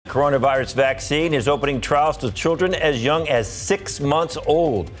Coronavirus vaccine is opening trials to children as young as 6 months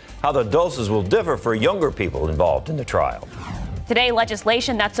old. How the doses will differ for younger people involved in the trial. Today,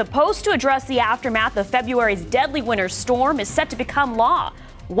 legislation that's supposed to address the aftermath of February's deadly winter storm is set to become law.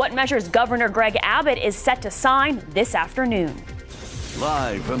 What measures Governor Greg Abbott is set to sign this afternoon.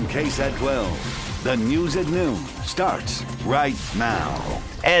 Live from KSAT 12, the news at noon starts right now.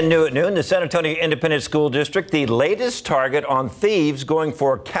 And new at noon, the San Antonio Independent School District, the latest target on thieves going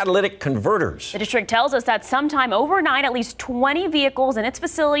for catalytic converters. The district tells us that sometime overnight, at least 20 vehicles in its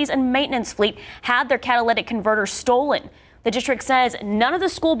facilities and maintenance fleet had their catalytic converters stolen. The district says none of the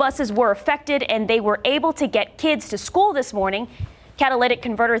school buses were affected and they were able to get kids to school this morning. Catalytic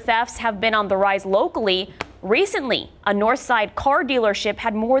converter thefts have been on the rise locally. Recently, a Northside car dealership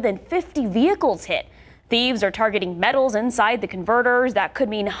had more than 50 vehicles hit. Thieves are targeting metals inside the converters that could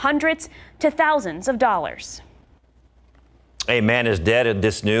mean hundreds to thousands of dollars. A man is dead at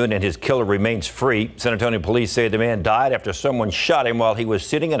this noon and his killer remains free. San Antonio police say the man died after someone shot him while he was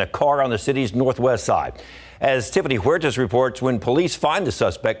sitting in a car on the city's northwest side. As Tiffany Huertas reports, when police find the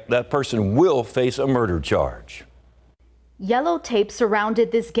suspect, that person will face a murder charge. Yellow tape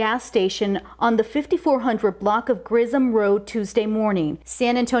surrounded this gas station on the 5400 block of Grissom Road Tuesday morning.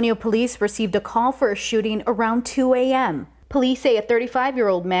 San Antonio police received a call for a shooting around 2 a.m. Police say a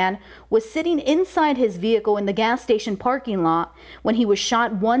 35-year-old man was sitting inside his vehicle in the gas station parking lot when he was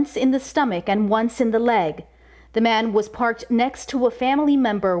shot once in the stomach and once in the leg. The man was parked next to a family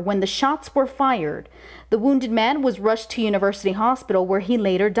member when the shots were fired. The wounded man was rushed to University Hospital where he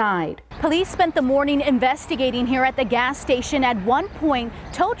later died. Police spent the morning investigating here at the gas station. At one point,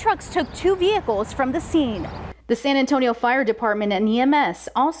 tow trucks took 2 vehicles from the scene. The San Antonio Fire Department and EMS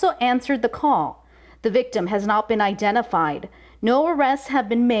also answered the call. The victim has not been identified. No arrests have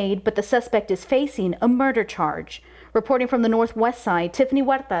been made, but the suspect is facing a murder charge. Reporting from the Northwest Side, Tiffany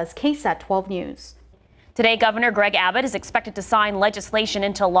Huertas, KSAT 12 News. Today, Governor Greg Abbott is expected to sign legislation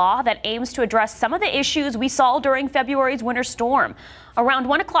into law that aims to address some of the issues we saw during February's winter storm. Around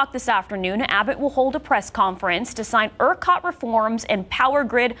 1 o'clock this afternoon, Abbott will hold a press conference to sign ERCOT reforms and power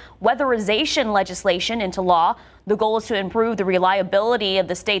grid weatherization legislation into law. The goal is to improve the reliability of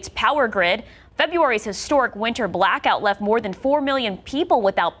the state's power grid. February's historic winter blackout left more than 4 million people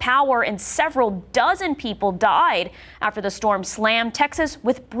without power, and several dozen people died after the storm slammed Texas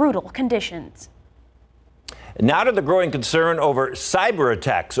with brutal conditions. Now to the growing concern over cyber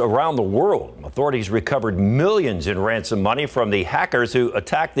attacks around the world. Authorities recovered millions in ransom money from the hackers who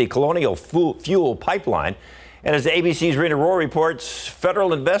attacked the Colonial Fuel pipeline. And as ABC's Rena Roy reports,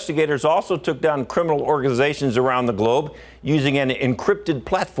 federal investigators also took down criminal organizations around the globe using an encrypted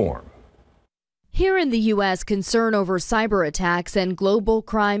platform. Here in the U.S., concern over cyber attacks and global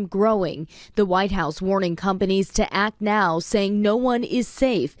crime growing. The White House warning companies to act now, saying no one is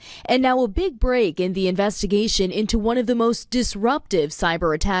safe. And now a big break in the investigation into one of the most disruptive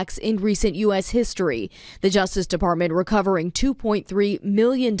cyber attacks in recent U.S. history. The Justice Department recovering $2.3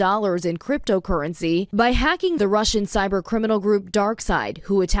 million in cryptocurrency by hacking the Russian cyber criminal group DarkSide,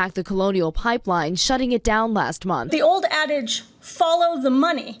 who attacked the Colonial Pipeline, shutting it down last month. The old adage, follow the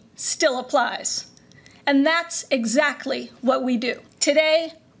money, still applies. And that's exactly what we do.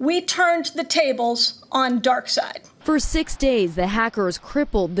 Today, we turned the tables on DarkSide. For 6 days, the hackers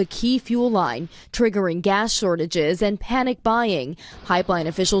crippled the key fuel line, triggering gas shortages and panic buying. Pipeline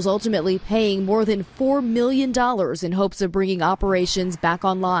officials ultimately paying more than $4 million in hopes of bringing operations back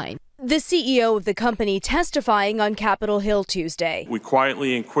online. The CEO of the company testifying on Capitol Hill Tuesday. We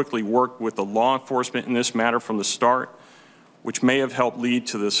quietly and quickly worked with the law enforcement in this matter from the start, which may have helped lead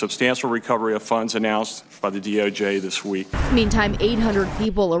to the substantial recovery of funds announced by the DOJ this week. Meantime, 800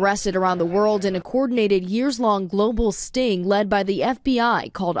 people arrested around the world in a coordinated years-long global sting led by the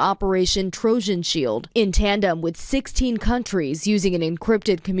FBI called Operation Trojan Shield, in tandem with 16 countries using an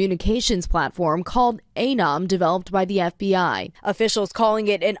encrypted communications platform called ANOM developed by the FBI. Officials calling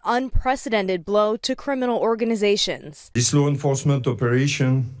it an unprecedented blow to criminal organizations. This law enforcement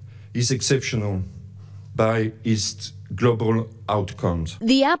operation is exceptional by its global outcomes.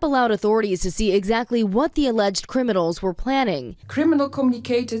 The app allowed authorities to see exactly what the alleged criminals were planning. Criminal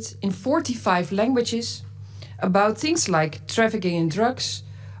communicated in 45 languages about things like trafficking in drugs,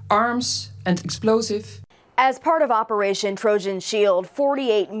 arms and explosive. As part of Operation Trojan Shield,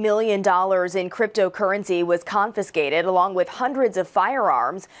 $48 million in cryptocurrency was confiscated, along with hundreds of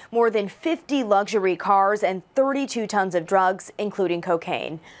firearms, more than 50 luxury cars, and 32 tons of drugs, including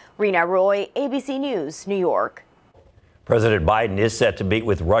cocaine. Rena Roy, ABC News, New York. President Biden is set to meet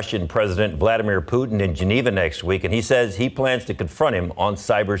with Russian President Vladimir Putin in Geneva next week, and he says he plans to confront him on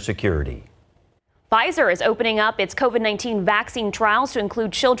cybersecurity. Pfizer is opening up its COVID-19 vaccine trials to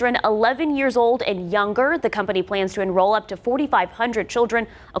include children 11 years old and younger. The company plans to enroll up to 4,500 children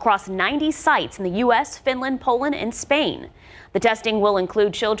across 90 sites in the U.S., Finland, Poland, and Spain. The testing will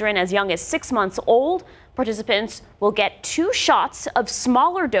include children as young as 6 months old. Participants will get 2 shots of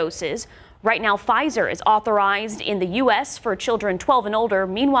smaller doses. Right now, Pfizer is authorized in the U.S. for children 12 and older.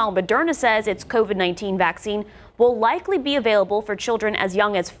 Meanwhile, Moderna says its COVID-19 vaccine will likely be available for children as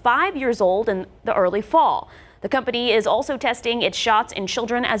young as 5 years old in the early fall. The company is also testing its shots in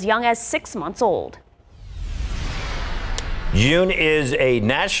children as young as 6 months old. June is a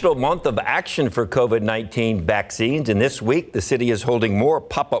national month of action for COVID-19 vaccines, and this week the city is holding more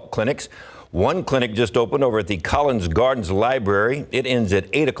pop-up clinics. One clinic just opened over at the Collins Gardens Library. It ends at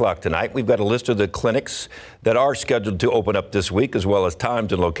 8 o'clock tonight. We've got a list of the clinics that are scheduled to open up this week, as well as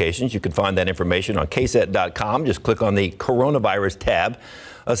times and locations. You can find that information on KSAT.com. Just click on the coronavirus tab.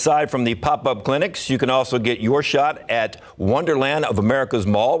 Aside from the pop-up clinics, you can also get your shot at Wonderland of America's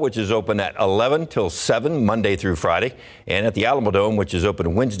Mall, which is open at 11 till 7, Monday through Friday, and at the Alamo Dome, which is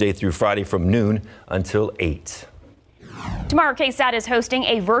open Wednesday through Friday from noon until 8. Tomorrow, KSAT is hosting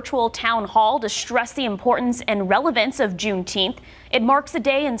a virtual town hall to stress the importance and relevance of Juneteenth. It marks the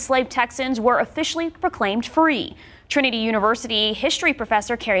day enslaved Texans were officially proclaimed free. Trinity University history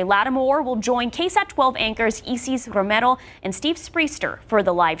professor Carrie Lattimore will join KSAT 12 anchors Isis Romero and Steve Spriester for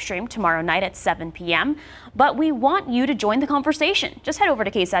the live stream tomorrow night at 7 p.m. But we want you to join the conversation. Just head over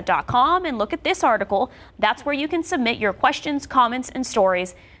to KSAT.com and look at this article. That's where you can submit your questions, comments, and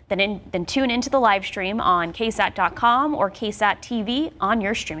stories. Then tune into the live stream on KSAT.com or KSAT TV on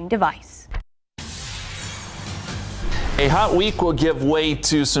your streaming device. A hot week will give way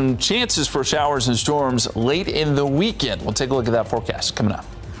to some chances for showers and storms late in the weekend. We'll take a look at that forecast coming up.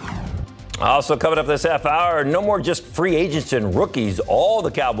 Also coming up this half hour, no more just free agents and rookies. All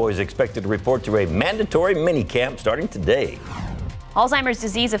the Cowboys expected to report to a mandatory minicamp starting today. Alzheimer's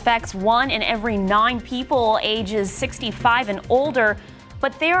disease affects 1 in every 9 people ages 65 and older.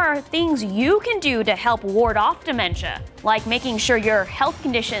 But there are things you can do to help ward off dementia, like making sure your health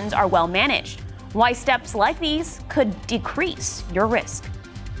conditions are well managed. Why steps like these could decrease your risk.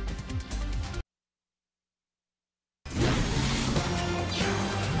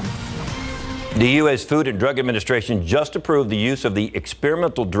 The U.S. Food and Drug Administration just approved the use of the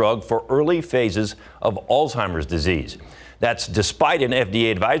experimental drug for early phases of Alzheimer's disease. That's despite an FDA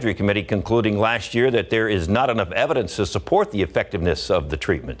advisory committee concluding last year that there is not enough evidence to support the effectiveness of the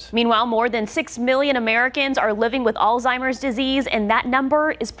treatment. Meanwhile, more than 6 million Americans are living with Alzheimer's disease, and that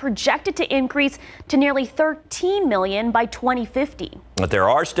number is projected to increase to nearly 13 million by 2050. But there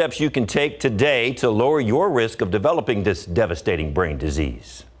are steps you can take today to lower your risk of developing this devastating brain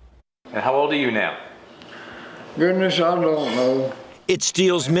disease. And how old are you now? Goodness, I don't know. It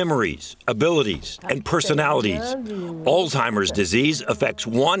steals memories, abilities, and personalities. Alzheimer's disease affects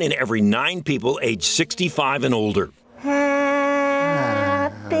 1 in every 9 people aged 65 and older.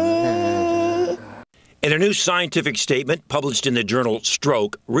 In a new scientific statement published in the journal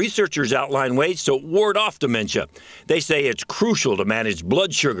Stroke, researchers outline ways to ward off dementia. They say it's crucial to manage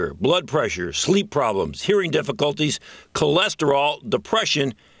blood sugar, blood pressure, sleep problems, hearing difficulties, cholesterol,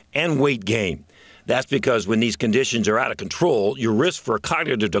 depression, and weight gain. That's because when these conditions are out of control, your risk for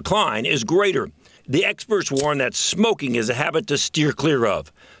cognitive decline is greater. The experts warn that smoking is a habit to steer clear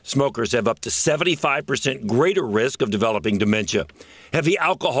of. Smokers have up to 75% greater risk of developing dementia. Heavy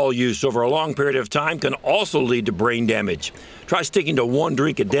alcohol use over a long period of time can also lead to brain damage. Try sticking to 1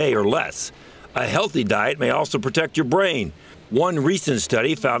 drink a day or less. A healthy diet may also protect your brain. One recent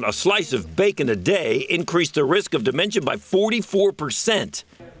study found a slice of bacon a day increased the risk of dementia by 44%.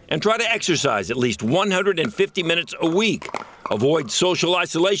 And try to exercise at least 150 minutes a week. Avoid social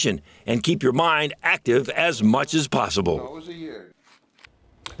isolation and keep your mind active as much as possible.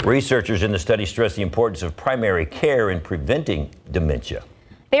 Researchers in the study stress the importance of primary care in preventing dementia.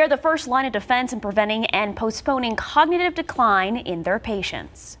 They are the first line of defense in preventing and postponing cognitive decline in their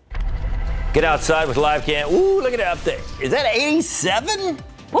patients. Get outside with live cam. Ooh, look at it up there. Is that 87?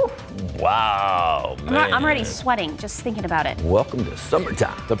 Woo. Wow, man. I'm already sweating just thinking about it. Welcome to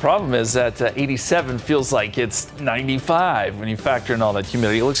summertime. The problem is that 87 feels like it's 95 when you factor in all that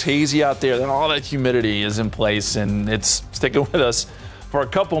humidity. It looks hazy out there, then all that humidity is in place, and it's sticking with us for a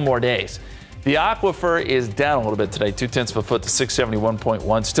couple more days. The aquifer is down a little bit today, 0.2 of a foot to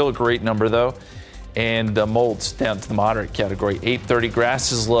 671.1. Still a great number, though. And mold's down to the moderate category, 830.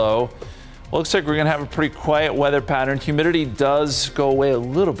 Grass is low. Looks like we're going to have a pretty quiet weather pattern. Humidity does go away a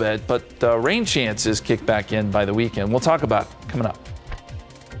little bit, but rain chances kick back in by the weekend. We'll talk about it coming up.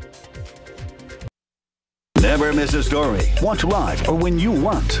 Never miss a story. Watch live or when you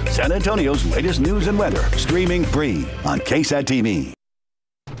want. San Antonio's latest news and weather. Streaming free on KSAT TV.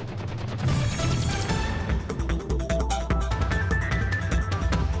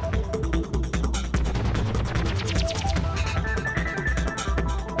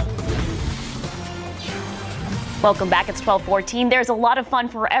 Welcome back. It's 12:14. There's a lot of fun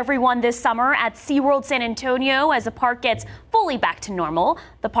for everyone this summer at SeaWorld San Antonio as the park gets fully back to normal.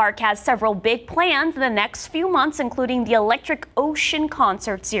 The park has several big plans in the next few months, including the Electric Ocean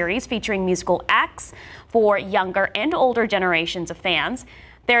concert series featuring musical acts for younger and older generations of fans.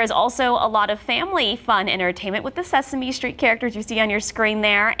 There is also a lot of family fun entertainment with the Sesame Street characters you see on your screen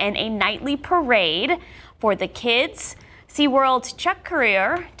there, and a nightly parade for the kids. SeaWorld's Chuck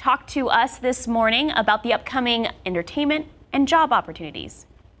Courier talked to us this morning about the upcoming entertainment and job opportunities.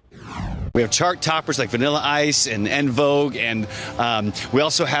 We have chart toppers like Vanilla Ice and En Vogue, and we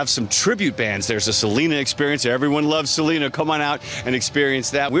also have some tribute bands. There's a Selena experience. Everyone loves Selena. Come on out and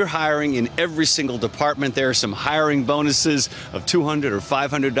experience that. We're hiring in every single department. There are some hiring bonuses of $200 or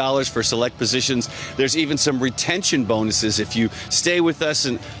 $500 for select positions. There's even some retention bonuses. If you stay with us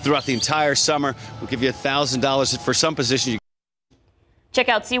and throughout the entire summer, we'll give you $1,000 for some positions. Check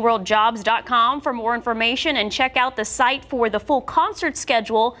out SeaWorldJobs.com for more information and check out the site for the full concert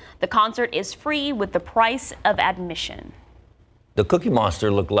schedule. The concert is free with the price of admission. The Cookie Monster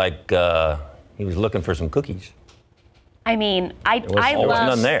looked like he was looking for some cookies. I mean, I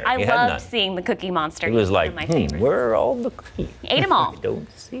love seeing the Cookie Monster. He was He's like, one of my favorites. where are all the cookies? He ate them all. I don't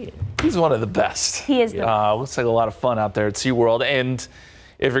see it. He's one of the best. He is the best. Looks like a lot of fun out there at SeaWorld. And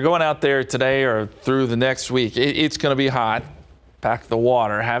if you're going out there today or through the next week, it's going to be hot. Pack the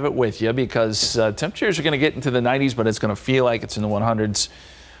water, have it with you, because temperatures are going to get into the 90s, but it's going to feel like it's in the 100s.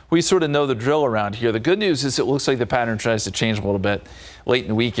 We sort of know the drill around here. The good news is it looks like the pattern tries to change a little bit late in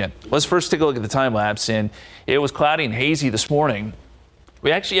the weekend. Let's first take a look at the time lapse, and it was cloudy and hazy this morning.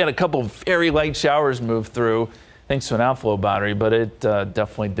 We actually had a couple of very light showers move through thanks to an outflow boundary, but it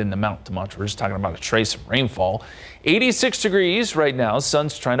definitely didn't amount to much. We're just talking about a trace of rainfall. 86 degrees right now.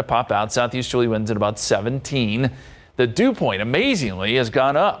 Sun's trying to pop out. Southeasterly winds at about 17. The dew point, amazingly, has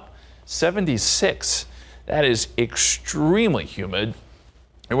gone up, 76. That is extremely humid,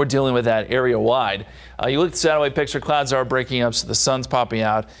 and we're dealing with that area-wide. You look at the satellite picture, clouds are breaking up, so the sun's popping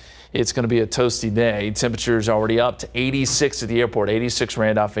out. It's going to be a toasty day. Temperatures already up to 86 at the airport, 86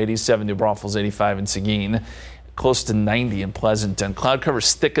 Randolph, 87 New Braunfels, 85 in Seguin, close to 90 in Pleasanton. Cloud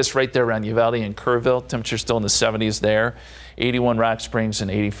cover's thickest right there around Uvalde and Kerrville. Temperature still in the 70s there, 81 Rock Springs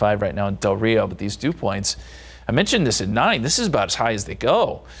and 85 right now in Del Rio. But these dew points, I mentioned this at 9. This is about as high as they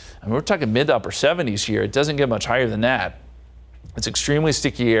go. I mean, we're talking mid to upper 70s here. It doesn't get much higher than that. It's extremely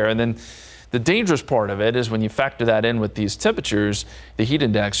sticky air. And then the dangerous part of it is when you factor that in with these temperatures, the heat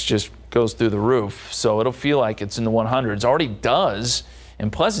index just goes through the roof. So it'll feel like it's in the 100s. Already does in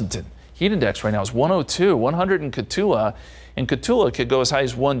Pleasanton. Heat index right now is 102, 100 in Cotulla. And Cotulla could go as high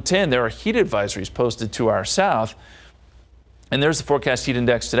as 110. There are heat advisories posted to our south. And there's the forecast heat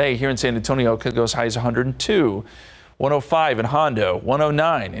index today. Here in San Antonio, could go as high as 102, 105 in Hondo,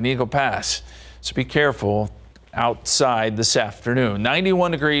 109 in Eagle Pass. So be careful outside this afternoon.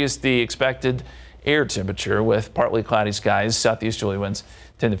 91 degrees the expected air temperature with partly cloudy skies. Southeasterly winds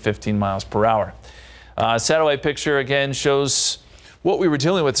 10 to 15 miles per hour. Satellite picture again shows what we were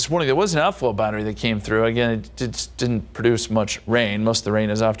dealing with this morning. There was an outflow boundary that came through. Again, it didn't produce much rain. Most of the rain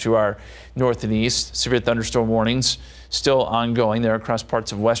is off to our north and east. Severe thunderstorm warnings still ongoing there across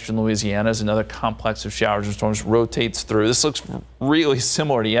parts of western Louisiana as another complex of showers and storms rotates through. This looks really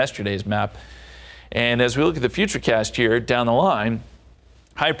similar to yesterday's map. And as we look at the futurecast here down the line,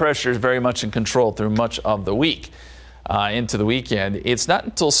 high pressure is very much in control through much of the week. Into the weekend. It's not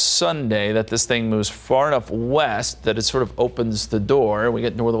until Sunday that this thing moves far enough west that it sort of opens the door. We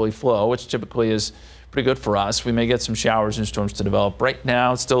get northerly flow, which typically is pretty good for us. We may get some showers and storms to develop. Right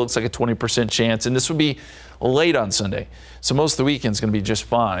now, it still looks like a 20% chance, and this would be late on Sunday. So most of the weekend's going to be just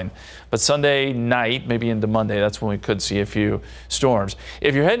fine. But Sunday night, maybe into Monday, that's when we could see a few storms.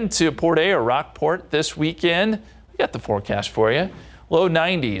 If you're heading to Port A or Rockport this weekend, we got the forecast for you. Low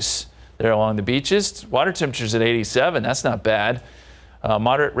 90s. There along the beaches. Water temperatures at 87. That's not bad.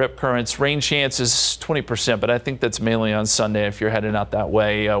 Moderate rip currents. Rain chances 20%, but I think that's mainly on Sunday if you're heading out that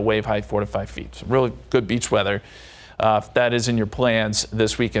way. Wave height 4 to 5 feet. So really good beach weather. If that is in your plans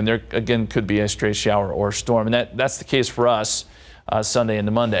this weekend, there again could be a stray shower or storm, and that's the case for us Sunday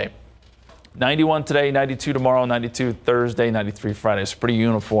into Monday. 91 today, 92 tomorrow, 92 Thursday, 93 Friday. It's pretty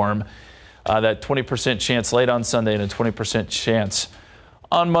uniform. That 20% chance late on Sunday and a 20% chance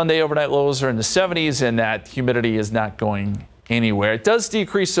on Monday. Overnight lows are in the 70s, and that humidity is not going anywhere. It does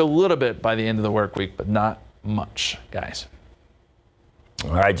decrease a little bit by the end of the work week, but not much, guys.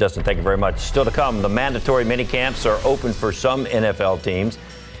 All right, Justin, thank you very much. Still to come, the mandatory minicamps are open for some NFL teams,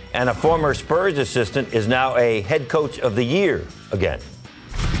 and a former Spurs assistant is now a head coach of the year again.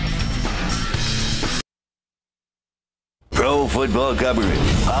 Pro football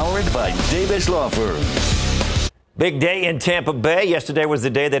coverage powered by Davis Law Firm. Big day in Tampa Bay. Yesterday was the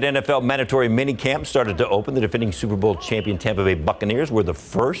day that NFL mandatory minicamp started to open. The defending Super Bowl champion Tampa Bay Buccaneers were the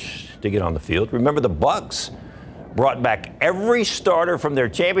first to get on the field. Remember, the Bucs brought back every starter from their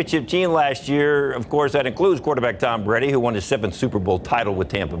championship team last year. Of course, that includes quarterback Tom Brady, who won his 7th Super Bowl title with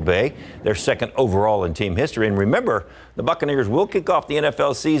Tampa Bay, their 2nd overall in team history. And remember, the Buccaneers will kick off the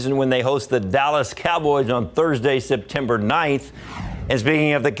NFL season when they host the Dallas Cowboys on Thursday, September 9th. And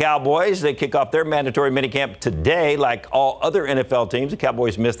speaking of the Cowboys, they kick off their mandatory minicamp today. Like all other NFL teams, the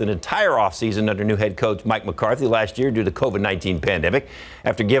Cowboys missed an entire offseason under new head coach Mike McCarthy last year due to the COVID-19 pandemic.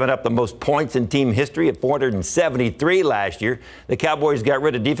 After giving up the most points in team history at 473 last year, the Cowboys got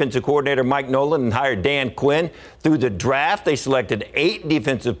rid of defensive coordinator Mike Nolan and hired Dan Quinn. Through the draft, they selected 8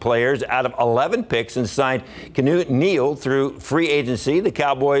 defensive players out of 11 picks and signed Knute Neal through free agency. The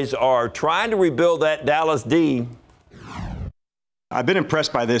Cowboys are trying to rebuild that Dallas D. I've been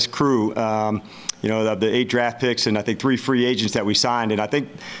impressed by this crew, of the 8 draft picks and I think 3 free agents that we signed. And I think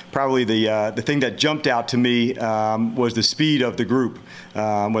probably the thing that jumped out to me was the speed of the group,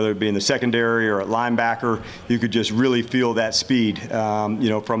 whether it be in the secondary or at linebacker. You could just really feel that speed,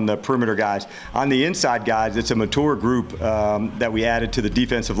 from the perimeter guys. On the inside guys, it's a mature group that we added to the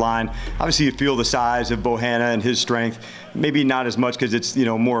defensive line. Obviously, you feel the size of Bohanna and his strength. Maybe not as much because it's,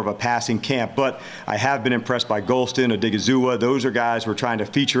 more of a passing camp, but I have been impressed by Golston, Odigizua. Those are guys we're trying to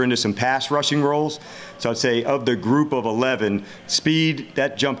feature into some pass rushing roles. So I'd say of the group of 11, speed,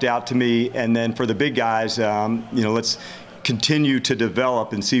 that jumped out to me. And then for the big guys, let's continue to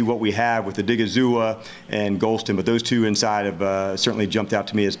develop and see what we have with Odigizua and Golston. But those 2 inside have certainly jumped out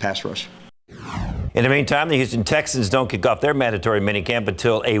to me as pass rush. In the meantime, the Houston Texans don't kick off their mandatory minicamp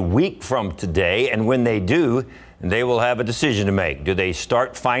until a week from today. And when they do, they will have a decision to make. Do they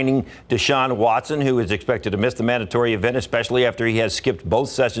start finding Deshaun Watson, who is expected to miss the mandatory event, especially after he has skipped both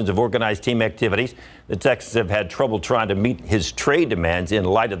sessions of organized team activities? The Texans have had trouble trying to meet his trade demands in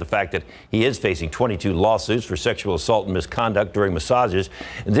light of the fact that he is facing 22 lawsuits for sexual assault and misconduct during massages.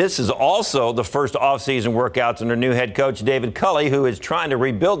 This is also the first offseason workouts under new head coach David Culley, who is trying to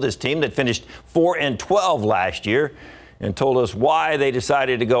rebuild this team that finished 4-12 last year, and told us why they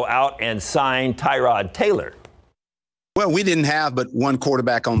decided to go out and sign Tyrod Taylor. Well, we didn't have but one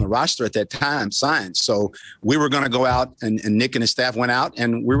quarterback on the roster at that time signed. So we were going to go out, and Nick and his staff went out,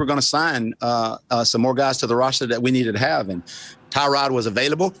 and we were going to sign some more guys to the roster that we needed to have. And Tyrod was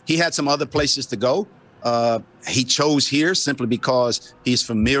available. He had some other places to go. He chose here simply because he's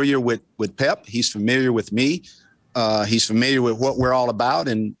familiar with Pep. He's familiar with me. He's familiar with what we're all about,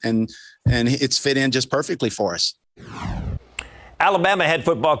 and it's fit in just perfectly for us. Alabama head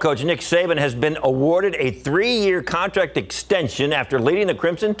football coach Nick Saban has been awarded a 3-year contract extension after leading the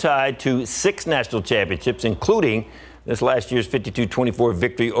Crimson Tide to 6 national championships, including this last year's 52-24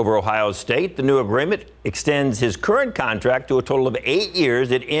 victory over Ohio State. The new agreement extends his current contract to a total of 8 years.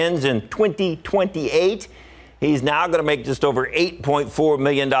 It ends in 2028. He's now going to make just over $8.4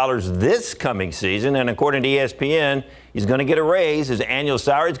 million this coming season. And according to ESPN, he's going to get a raise. His annual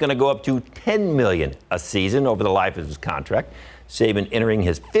salary is going to go up to $10 million a season over the life of his contract. Saban entering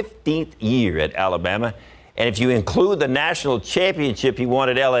his 15th year at Alabama. And if you include the national championship he won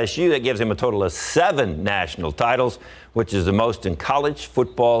at LSU, that gives him a total of 7 national titles, which is the most in college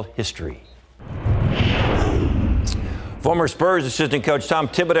football history. Former Spurs assistant coach Tom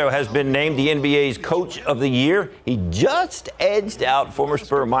Thibodeau has been named the NBA's Coach of the Year. He just edged out former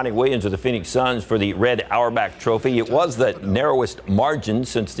Spur Monty Williams of the Phoenix Suns for the Red Auerbach Trophy. It was the narrowest margin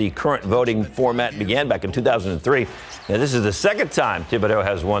since the current voting format began back in 2003. Now, this is the second time Thibodeau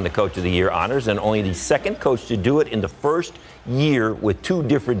has won the Coach of the Year honors, and only the second coach to do it in the first year with 2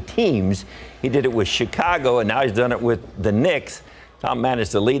 different teams. He did it with Chicago, and now he's done it with the Knicks. Tom managed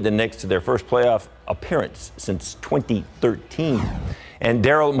to lead the Knicks to their first playoff appearance since 2013. And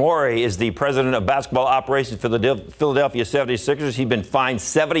Daryl Morey is the president of basketball operations for the Philadelphia 76ers. He's been fined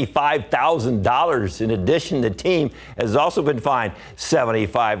 $75,000. In addition, the team has also been fined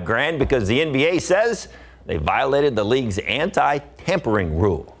 $75,000 because the NBA says they violated the league's anti-tampering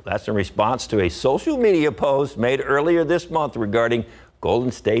rule. That's in response to a social media post made earlier this month regarding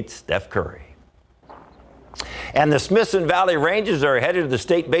Golden State's Steph Curry. And the Smithson Valley Rangers are headed to the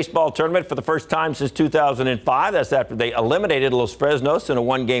state baseball tournament for the first time since 2005. That's after they eliminated Los Fresnos in a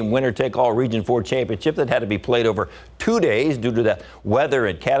one-game winner-take-all Region 4 championship that had to be played over 2 days due to the weather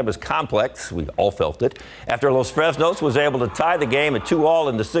at Cannabis Complex. We all felt it. After Los Fresnos was able to tie the game at 2-2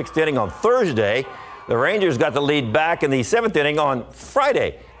 in the 6th inning on Thursday, the Rangers got the lead back in the 7th inning on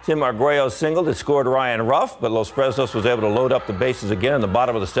Friday. Tim Arguello singled and scored Ryan Ruff, but Los Fresnos was able to load up the bases again in the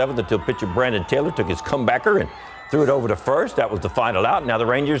bottom of the 7th until pitcher Brandon Taylor took his comebacker and threw it over to first. That was the final out. Now the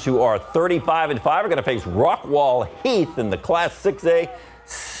Rangers, who are 35-5, are going to face Rockwall Heath in the Class 6A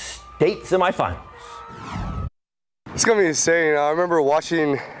state semifinals. It's going to be insane. I remember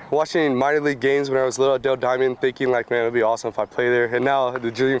watching minor league games when I was little at Dale Diamond, thinking like, man, it'd be awesome if I play there. And now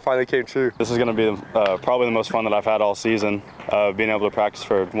the dream finally came true. This is going to be probably the most fun that I've had all season. Being able to practice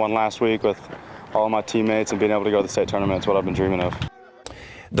for one last week with all of my teammates and being able to go to the state tournament is what I've been dreaming of.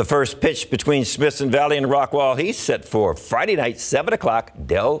 The first pitch between Smithson Valley and Rockwall Heath set for Friday night, 7 o'clock,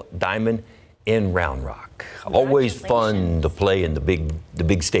 Dell Diamond in Round Rock. Always fun to play in the big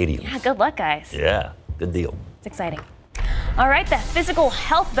stadiums. Yeah, good luck, guys. Yeah, good deal. It's exciting. All right, the physical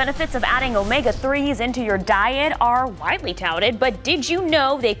health benefits of adding omega-3s into your diet are widely touted, but did you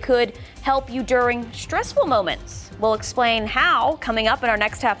know they could help you during stressful moments? We'll explain how coming up in our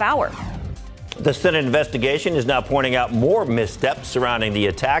next half hour. The Senate investigation is now pointing out more missteps surrounding the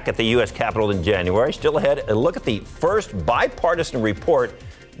attack at the U.S. Capitol in January. Still ahead, a look at the first bipartisan report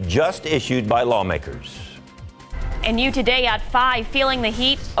just issued by lawmakers. And you today at 5, feeling the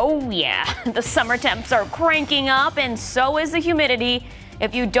heat? Oh yeah, the summer temps are cranking up and so is the humidity.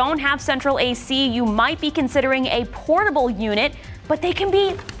 If you don't have central AC, you might be considering a portable unit, but they can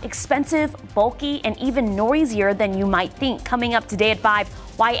be expensive, bulky, and even noisier than you might think. Coming up today at 5,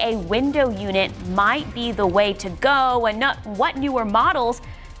 why a window unit might be the way to go and what newer models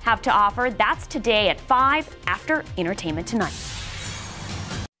have to offer. That's today at 5 after Entertainment Tonight.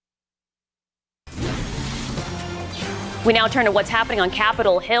 We now turn to what's happening on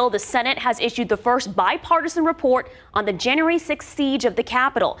Capitol Hill. The Senate has issued the first bipartisan report on the January 6th siege of the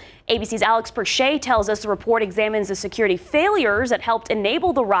Capitol. ABC's Alex Perche tells us the report examines the security failures that helped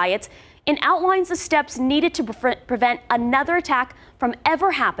enable the riots and outlines the steps needed to prevent another attack from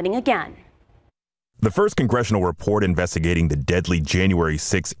ever happening again. The first congressional report investigating the deadly January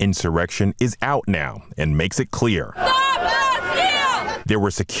 6th insurrection is out now and makes it clear. There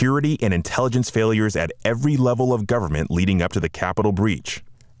were security and intelligence failures at every level of government leading up to the Capitol breach.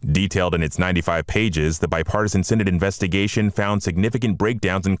 Detailed in its 95 pages, the bipartisan Senate investigation found significant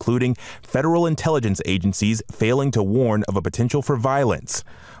breakdowns, including federal intelligence agencies failing to warn of a potential for violence.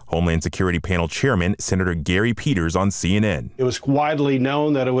 Homeland Security Panel Chairman Senator Gary Peters on CNN. It was widely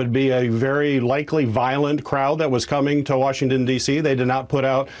known that it would be a very likely violent crowd that was coming to Washington, D.C. They did not put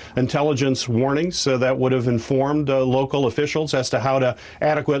out intelligence warnings that would have informed local officials as to how to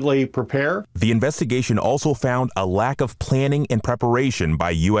adequately prepare. The investigation also found a lack of planning and preparation by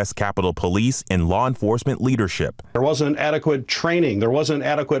U.S. Capitol Police and law enforcement leadership. There wasn't adequate training. There wasn't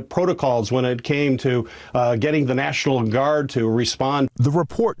adequate protocols when it came to getting the National Guard to respond. The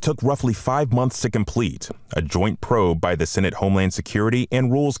report took roughly 5 months to complete, a joint probe by the Senate Homeland Security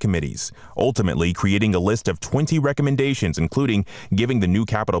and Rules Committees, ultimately creating a list of 20 recommendations, including giving the new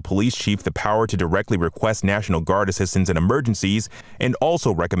Capitol Police Chief the power to directly request National Guard assistance in emergencies, and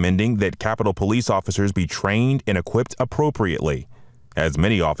also recommending that Capitol Police officers be trained and equipped appropriately, as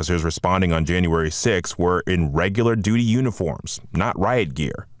many officers responding on January 6 were in regular duty uniforms, not riot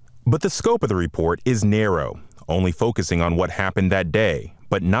gear. But the scope of the report is narrow, only focusing on what happened that day,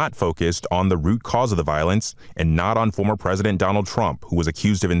 but not focused on the root cause of the violence and not on former President Donald Trump, who was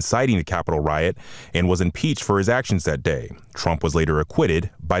accused of inciting the Capitol riot and was impeached for his actions that day. Trump was later acquitted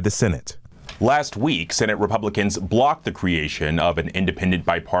by the Senate. Last week, Senate Republicans blocked the creation of an independent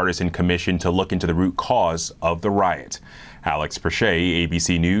bipartisan commission to look into the root cause of the riot. Alex Perche,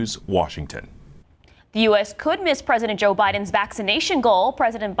 ABC News, Washington. The U.S. could miss President Joe Biden's vaccination goal.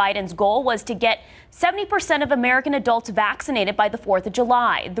 President Biden's goal was to get 70% of American adults vaccinated by the 4th of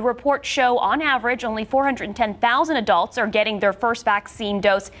July. The reports show, on average, only 410,000 adults are getting their first vaccine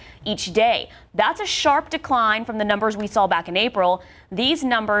dose each day. That's a sharp decline from the numbers we saw back in April. These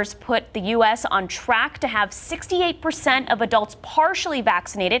numbers put the U.S. on track to have 68% of adults partially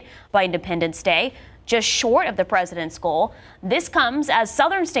vaccinated by Independence Day, just short of the president's goal. This comes as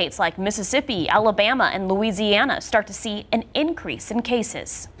southern states like Mississippi, Alabama, and Louisiana start to see an increase in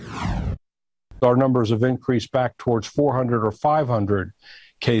cases. Our numbers have increased back towards 400 or 500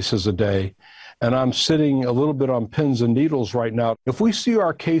 cases a day. And I'm sitting a little bit on pins and needles right now. If we see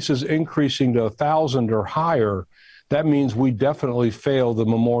our cases increasing to 1,000 or higher, that means we definitely failed the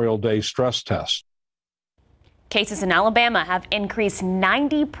Memorial Day stress test. Cases in Alabama have increased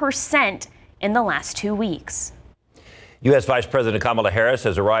 90% in the last 2 weeks. U.S. Vice President Kamala Harris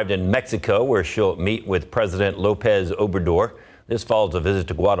has arrived in Mexico, where she'll meet with President López Obrador. This follows a visit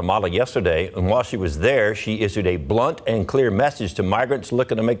to Guatemala yesterday, and while she was there, she issued a blunt and clear message to migrants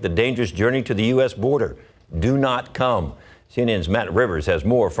looking to make the dangerous journey to the U.S. border. Do not come. CNN's Matt Rivers has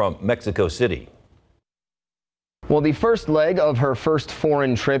more from Mexico City. Well, the first leg of her first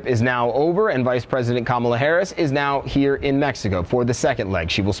foreign trip is now over, and Vice President Kamala Harris is now here in Mexico for the second leg.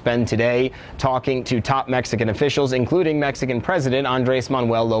 She will spend today talking to top Mexican officials, including Mexican President Andrés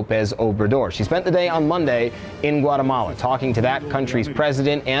Manuel López Obrador. She spent the day on Monday in Guatemala, talking to that country's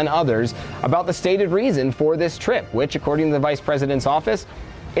president and others about the stated reason for this trip, which, according to the Vice President's office,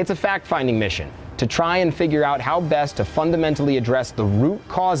 it's a fact-finding mission to try and figure out how best to fundamentally address the root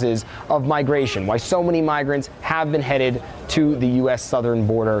causes of migration, why so many migrants have been headed to the U.S. southern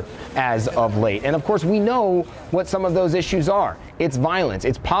border as of late. And of course, we know what some of those issues are. It's violence,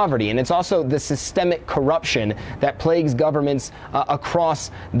 it's poverty, and it's also the systemic corruption that plagues governments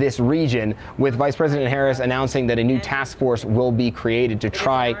across this region, with Vice President Harris announcing that a new task force will be created to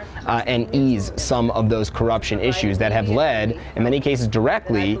try and ease some of those corruption issues that have led, in many cases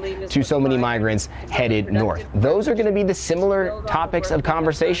directly, to so many migrants headed north. Those are going to be the similar topics of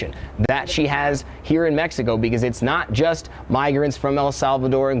conversation that she has here in Mexico, because it's not just migrants from El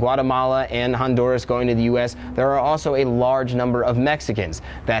Salvador and Guatemala and Honduras going to the U.S. There are also a large number of Mexicans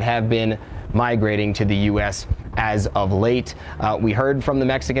that have been migrating to the U.S. as of late. We heard from the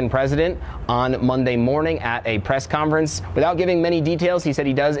Mexican president on Monday morning at a press conference. Without giving many details, he said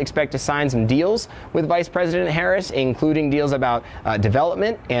he does expect to sign some deals with Vice President Harris, including deals about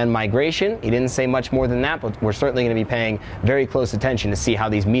development and migration. He didn't say much more than that, but we're certainly going to be paying very close attention to see how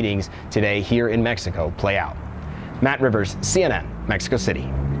these meetings today here in Mexico play out. Matt Rivers, CNN, Mexico City.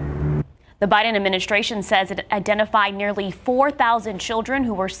 The Biden administration says it identified nearly 4,000 children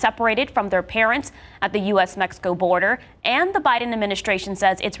who were separated from their parents at the U.S.-Mexico border, and the Biden administration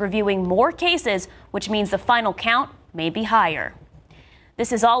says it's reviewing more cases, which means the final count may be higher.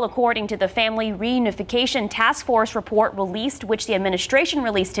 This is all according to the Family Reunification Task Force report released, which the administration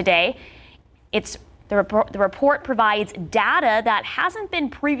released today. The report provides data that hasn't been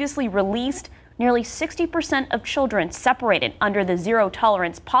previously released. Nearly 60% of children separated under the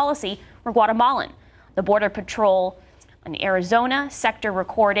zero-tolerance policy were Guatemalan. The Border Patrol in Arizona sector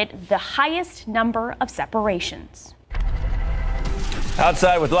recorded the highest number of separations.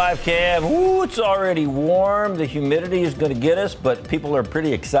 Outside with live cam, ooh, it's already warm. The humidity is going to get us, but people are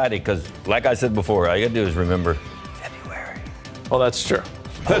pretty excited because, like I said before, all you got to do is remember February. Well, that's true.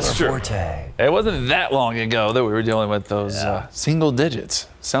 That's true. Forte. It wasn't that long ago that we were dealing with those single digits.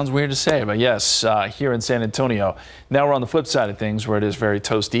 Sounds weird to say, but yes, here in San Antonio. Now we're on the flip side of things, where it is very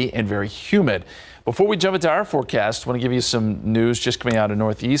toasty and very humid. Before we jump into our forecast, I want to give you some news just coming out of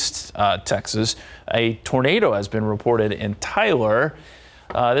northeast Texas. A tornado has been reported in Tyler.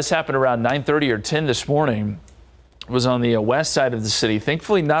 This happened around 9:30 or 10 this morning. It was on the west side of the city.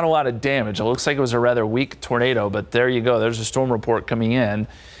 Thankfully, not a lot of damage. It looks like it was a rather weak tornado, but there you go. There's a storm report coming in.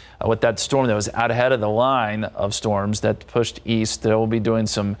 With that storm that was out ahead of the line of storms that pushed east, they will be doing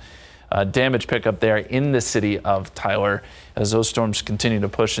some damage pickup there in the city of Tyler as those storms continue to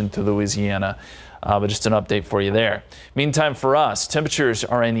push into Louisiana. But just an update for you there. Meantime, for us, temperatures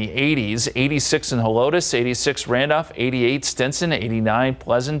are in the 80s, 86 in Helotes, 86 Randolph, 88 Stinson, 89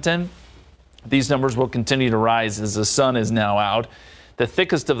 Pleasanton. These numbers will continue to rise as the sun is now out. The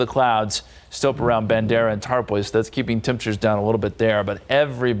thickest of the clouds still up around Bandera and Tarpoy, so that's keeping temperatures down a little bit there. But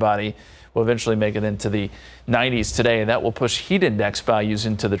everybody will eventually make it into the 90s today, and that will push heat index values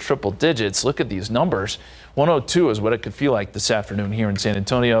into the triple digits. Look at these numbers. 102 is what it could feel like this afternoon here in San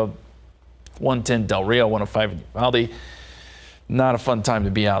Antonio. 110 Del Rio, 105 in Uvalde. Not a fun time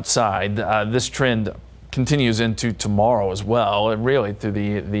to be outside. This trend continues into tomorrow as well, and really through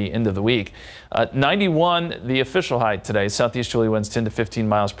the end of the week. 91, the official high today. Southeasterly winds 10 to 15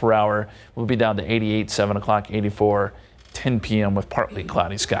 miles per hour. We'll be down to 88, 7 o'clock, 84, 10 p.m. with partly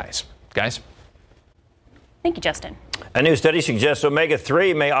cloudy skies. Guys? Thank you, Justin. A new study suggests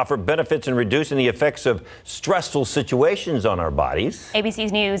omega-3 may offer benefits in reducing the effects of stressful situations on our bodies.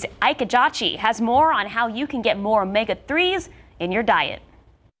 ABC's News' Ike Ajachi has more on how you can get more omega-3s in your diet.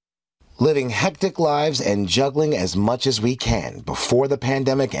 living hectic lives and juggling as much as we can before the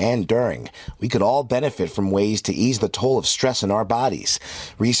pandemic and during. We could all benefit from ways to ease the toll of stress in our bodies.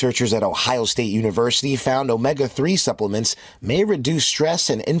 Researchers at Ohio State University found omega-3 supplements may reduce stress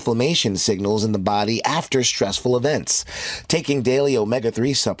and inflammation signals in the body after stressful events. Taking daily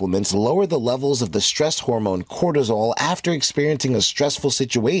omega-3 supplements lower the levels of the stress hormone cortisol after experiencing a stressful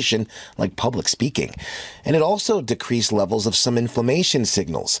situation like public speaking. And it also decreased levels of some inflammation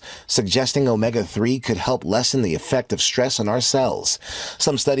signals, suggesting omega-3 could help lessen the effect of stress on our cells.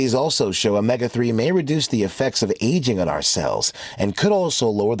 Some studies also show omega-3 may reduce the effects of aging on our cells and could also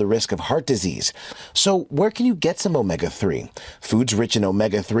lower the risk of heart disease. So where can you get some omega-3? Foods rich in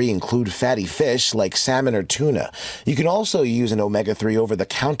omega-3 include fatty fish like salmon or tuna. You can also use an omega-3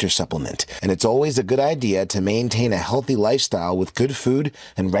 over-the-counter supplement, and it's always a good idea to maintain a healthy lifestyle with good food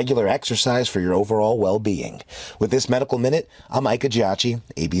and regular exercise for your overall well-being. With this Medical Minute, I'm Ika Giacchi,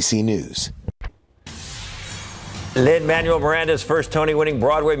 ABC News. Lin-Manuel Miranda's first Tony-winning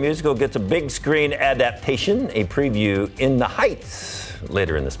Broadway musical gets a big screen adaptation, a preview in the Heights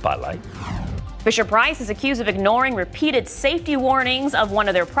later in the spotlight. Fisher-Price is accused of ignoring repeated safety warnings of one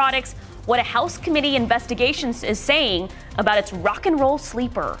of their products. What a House committee investigation is saying about its rock and roll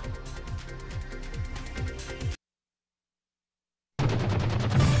sleeper.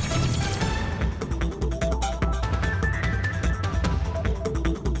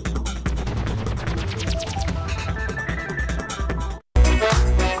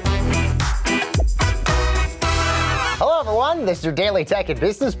 This is your daily tech and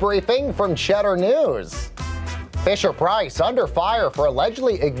business briefing from Cheddar News. Fisher-Price under fire for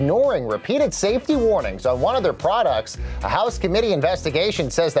allegedly ignoring repeated safety warnings on one of their products. A House committee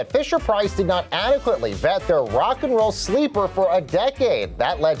investigation says that Fisher-Price did not adequately vet their rock and roll sleeper for a decade.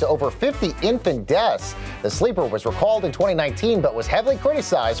 That led to over 50 infant deaths. The sleeper was recalled in 2019 but was heavily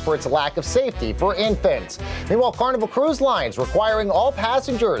criticized for its lack of safety for infants. Meanwhile, Carnival Cruise Lines requiring all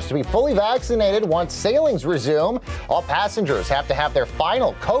passengers to be fully vaccinated once sailings resume. All passengers have to have their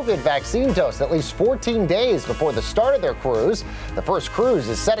final COVID vaccine dose at least 14 days before the start of their cruise. The first cruise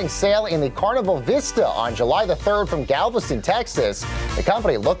is setting sail in the Carnival Vista on July the 3rd from Galveston, Texas. The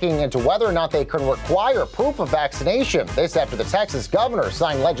company looking into whether or not they can require proof of vaccination. This after the Texas governor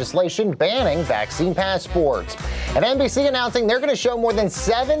signed legislation banning vaccine passports. And NBC announcing they're going to show more than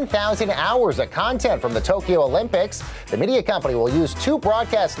 7,000 hours of content from the Tokyo Olympics. The media company will use 2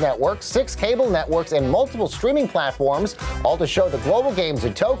 broadcast networks, 6 cable networks, and multiple streaming platforms, all to show the global games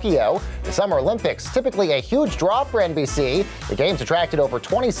in Tokyo. The Summer Olympics, typically a huge draw for NBC. The games attracted over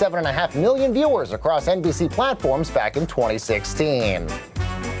 27.5 million viewers across NBC platforms back in 2016.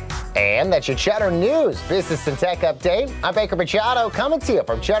 And that's your Cheddar News Business and Tech Update. I'm Baker Machado coming to you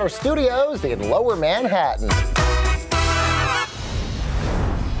from Cheddar Studios in Lower Manhattan.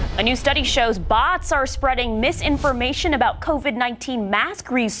 A new study shows bots are spreading misinformation about COVID-19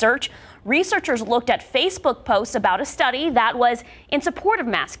 mask research. Researchers looked at Facebook posts about a study that was in support of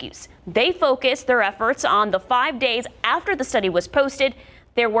mask use. They focused their efforts on the 5 days after the study was posted.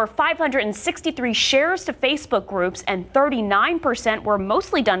 There were 563 shares to Facebook groups, and 39% were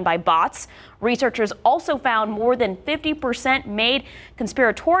mostly done by bots. Researchers also found more than 50% made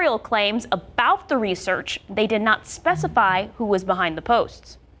conspiratorial claims about the research. They did not specify who was behind the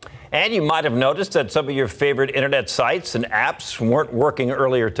posts. And you might have noticed that some of your favorite internet sites and apps weren't working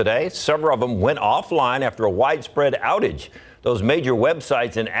earlier today. Several of them went offline after a widespread outage. Those major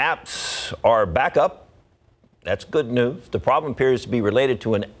websites and apps are back up. That's good news. The problem appears to be related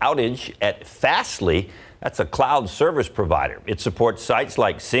to an outage at Fastly. That's a cloud service provider. It supports sites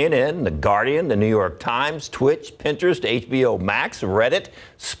like CNN, The Guardian, The New York Times, Twitch, Pinterest, HBO Max, Reddit,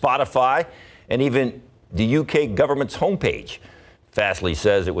 Spotify, and even the UK government's homepage. Fastly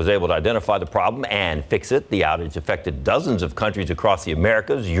says it was able to identify the problem and fix it. The outage affected dozens of countries across the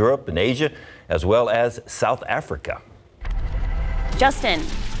Americas, Europe, and Asia, as well as South Africa. Justin,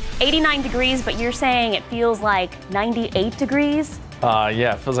 89 degrees, but you're saying it feels like 98 degrees?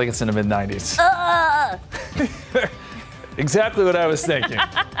 Yeah, it feels like it's in the mid-90s. Exactly what I was thinking.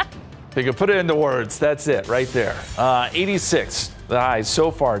 If you could put it into words, that's it right there. 86, the high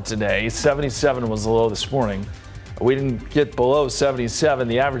so far today. 77 was the low this morning. We didn't get below 77.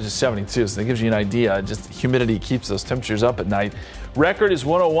 The average is 72, so that gives you an idea. Just humidity keeps those temperatures up at night. Record is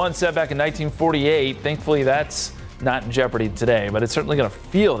 101 set back in 1948. Thankfully, that's not in jeopardy today, but it's certainly going to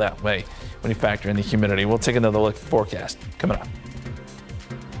feel that way when you factor in the humidity. We'll take another look at the forecast coming up.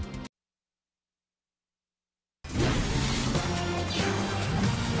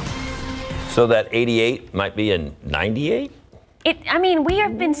 So that 88 might be a 98? I mean, we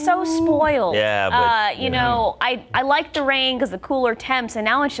have been so spoiled. Yeah, but you know, I like the rain because the cooler temps, and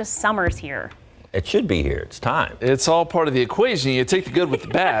now it's just summer's here. It should be here. It's time. It's all part of the equation. You take the good with the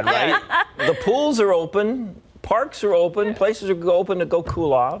bad, right? The pools are open. Parks are open. Places are open to go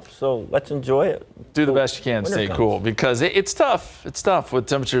cool off. So let's enjoy it. Do the best you can, stay cool, because it's tough. It's tough with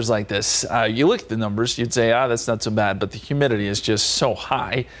temperatures like this. You look at the numbers, you'd say, that's not so bad, but the humidity is just so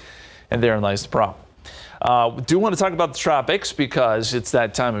high, and therein lies the problem. We do want to talk about the tropics because it's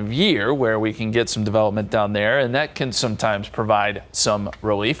that time of year where we can get some development down there, and that can sometimes provide some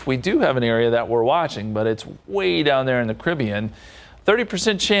relief. We do have an area that we're watching, but it's way down there in the Caribbean.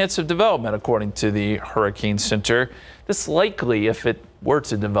 30% chance of development, according to the Hurricane Center. This likely, if it were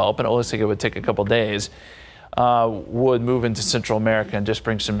to develop, and it looks like it would take a couple days, would move into Central America and just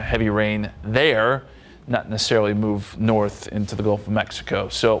bring some heavy rain there, not necessarily move north into the Gulf of Mexico.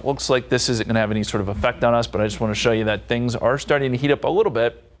 So it looks like this isn't going to have any sort of effect on us, but I just want to show you that things are starting to heat up a little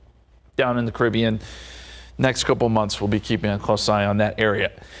bit down in the Caribbean. Next couple of months, we'll be keeping a close eye on that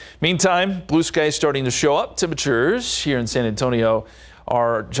area. Meantime, blue skies starting to show up. Temperatures here in San Antonio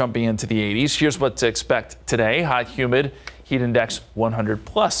are jumping into the 80s. Here's what to expect today. Hot, humid, heat index 100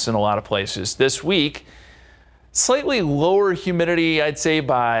 plus in a lot of places. This week, slightly lower humidity, I'd say,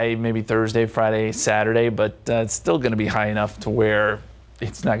 by maybe Thursday, Friday, Saturday, but it's still going to be high enough to where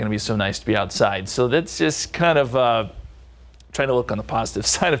it's not going to be so nice to be outside. So that's just kind of trying to look on the positive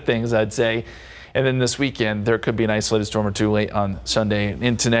side of things, I'd say. And then this weekend, there could be an isolated storm or two late on Sunday.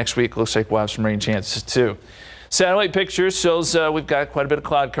 Into next week, looks like we'll have some rain chances too. Satellite pictures shows we've got quite a bit of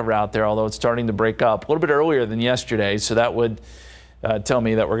cloud cover out there, although it's starting to break up a little bit earlier than yesterday. So that would tell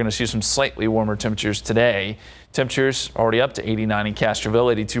me that we're going to see some slightly warmer temperatures today. Temperatures already up to 89 in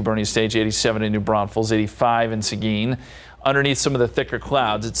Castroville, 82 Bernie Stage, 87 in New Braunfels, 85 in Seguin. Underneath some of the thicker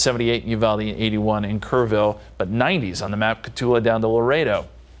clouds, it's 78 in Uvalde, 81 in Kerrville, but 90s on the map, Cotulla down to Laredo.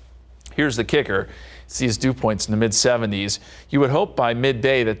 Here's the kicker. It's these dew points in the mid-70s. You would hope by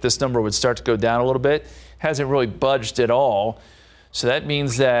midday that this number would start to go down a little bit. Hasn't really budged at all. So that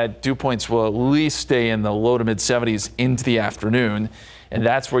means that dew points will at least stay in the low to mid-70s into the afternoon. And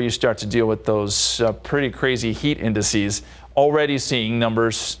that's where you start to deal with those pretty crazy heat indices. Already seeing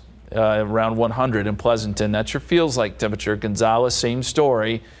numbers around 100 in Pleasanton. That's your feels like temperature. Gonzales, same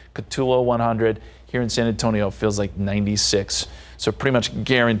story. Cotulla, 100. Here in San Antonio, feels like 96. So pretty much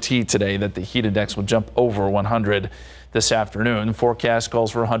guaranteed today that the heat index will jump over 100 this afternoon. Forecast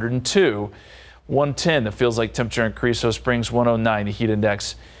calls for 102. 110, the feels like temperature in Carrizo Springs, 109, the heat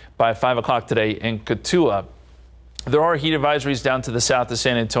index by 5 o'clock today in Cotulla. There are heat advisories down to the south of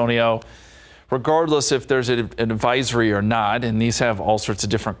San Antonio, regardless if there's an advisory or not, and these have all sorts of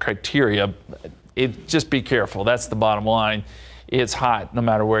different criteria. Just be careful. That's the bottom line. It's hot no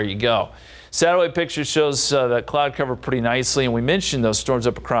matter where you go. Satellite picture shows that cloud cover pretty nicely, and we mentioned those storms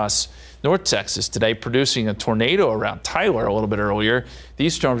up across North Texas today, producing a tornado around Tyler a little bit earlier.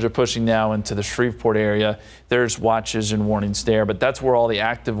 These storms are pushing now into the Shreveport area. There's watches and warnings there, but that's where all the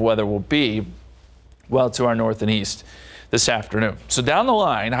active weather will be, well to our north and east this afternoon. So down the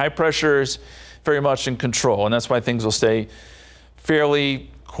line, high pressure is very much in control, and that's why things will stay fairly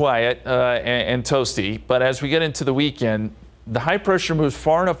quiet and toasty. But as we get into the weekend, the high pressure moves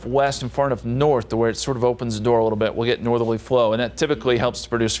far enough west and far enough north to where it sort of opens the door a little bit. We'll get northerly flow, and that typically helps to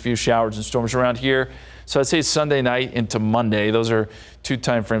produce a few showers and storms around here. So I'd say Sunday night into Monday. Those are two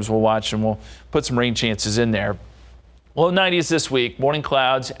time frames we'll watch, and we'll put some rain chances in there. Low 90s this week. Morning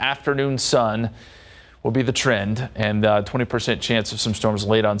clouds, afternoon sun will be the trend, and 20% chance of some storms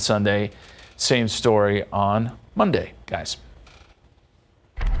late on Sunday. Same story on Monday, guys.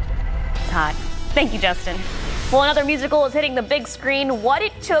 Hot. Thank you, Justin. Well, another musical is hitting the big screen. What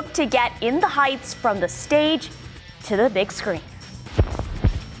it took to get In the Heights from the stage to the big screen.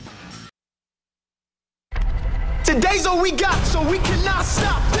 Today's all we got, so we cannot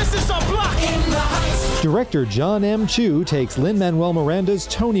stop. This is our block. In the Heights. Director John M. Chu takes Lin-Manuel Miranda's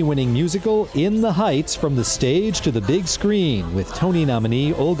Tony-winning musical In the Heights from the stage to the big screen with Tony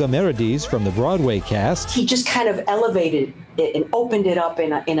nominee Olga Merediz from the Broadway cast. He just kind of elevated it and opened it up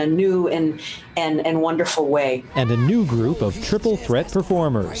in a new and wonderful way. And a new group of triple threat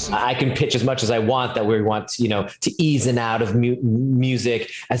performers. I can pitch as much as I want that we want, to ease in out of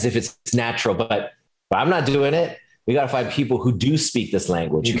music as if it's natural, but I'm not doing it. We got to find people who do speak this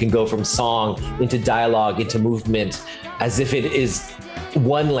language. You can go from song into dialogue into movement as if it is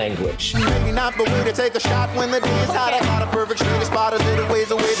one language. Maybe not the way to take a shot when the day is hot. I got a perfect straight spot a little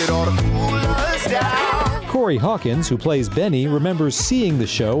ways away that ought to cool us down. Corey Hawkins, who plays Benny, remembers seeing the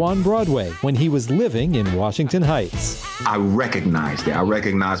show on Broadway when he was living in Washington Heights. I recognized it. I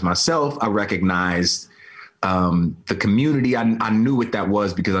recognized myself. I recognized The community, I knew what that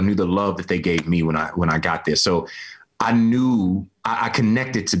was because I knew the love that they gave me when I got there. So I knew I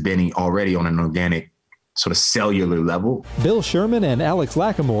connected to Benny already on an organic sort of cellular level. Bill Sherman and Alex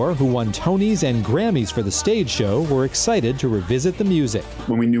Lacamoire, who won Tonys and Grammys for the stage show, were excited to revisit the music.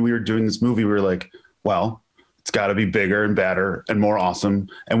 When we knew we were doing this movie, we were like, well, it's got to be bigger and better and more awesome.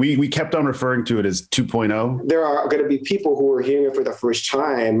 And we kept on referring to it as 2.0. There are going to be people who are hearing it for the first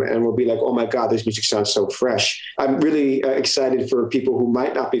time and will be like, oh my God, this music sounds so fresh. I'm really excited for people who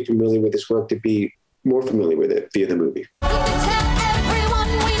might not be familiar with this work to be more familiar with it via the movie. We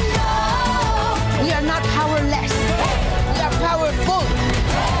are not powerless. We are powerful.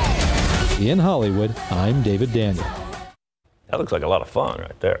 In Hollywood, I'm David Daniel. That looks like a lot of fun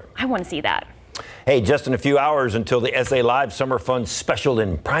right there. I want to see that. Hey, just in a few hours until the SA Live Summer Fun special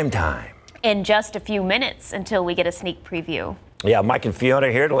in primetime. In just a few minutes until we get a sneak preview. Yeah, Mike and Fiona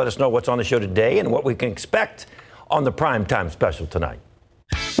are here to let us know what's on the show today and what we can expect on the primetime special tonight.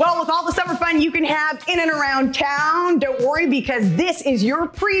 Well, with all the summer fun you can have in and around town, don't worry because this is your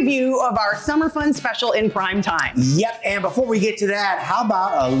preview of our summer fun special in prime time. Yep, and before we get to that, how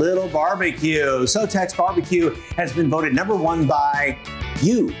about a little barbecue? Sotex Barbecue has been voted #1 by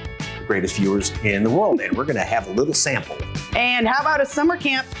you, the greatest viewers in the world, and we're going to have a little sample. And how about a summer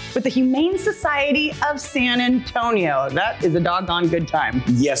camp with the Humane Society of San Antonio? That is a doggone good time.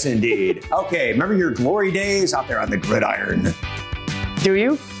 Yes, indeed. Okay, remember your glory days out there on the gridiron? Do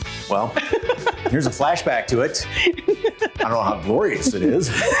you? Well, here's a flashback to it. I don't know how glorious it is.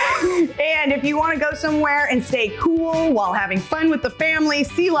 And if you want to go somewhere and stay cool while having fun with the family,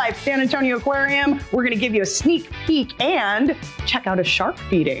 Sea Life San Antonio Aquarium, we're going to give you a sneak peek and check out a shark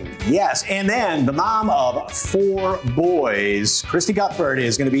feeding. Yes, and then the mom of 4 boys, Christy Cuthbert,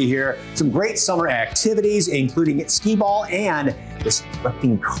 is going to be here. Some great summer activities, including skee ball and this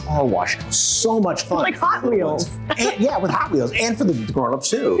erupting car wash. So much fun. Like Hot Wheels. And, yeah, with Hot Wheels, and for the grown-ups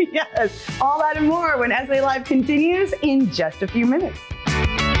too. Yes, all that and more when SA Live continues in just a few minutes.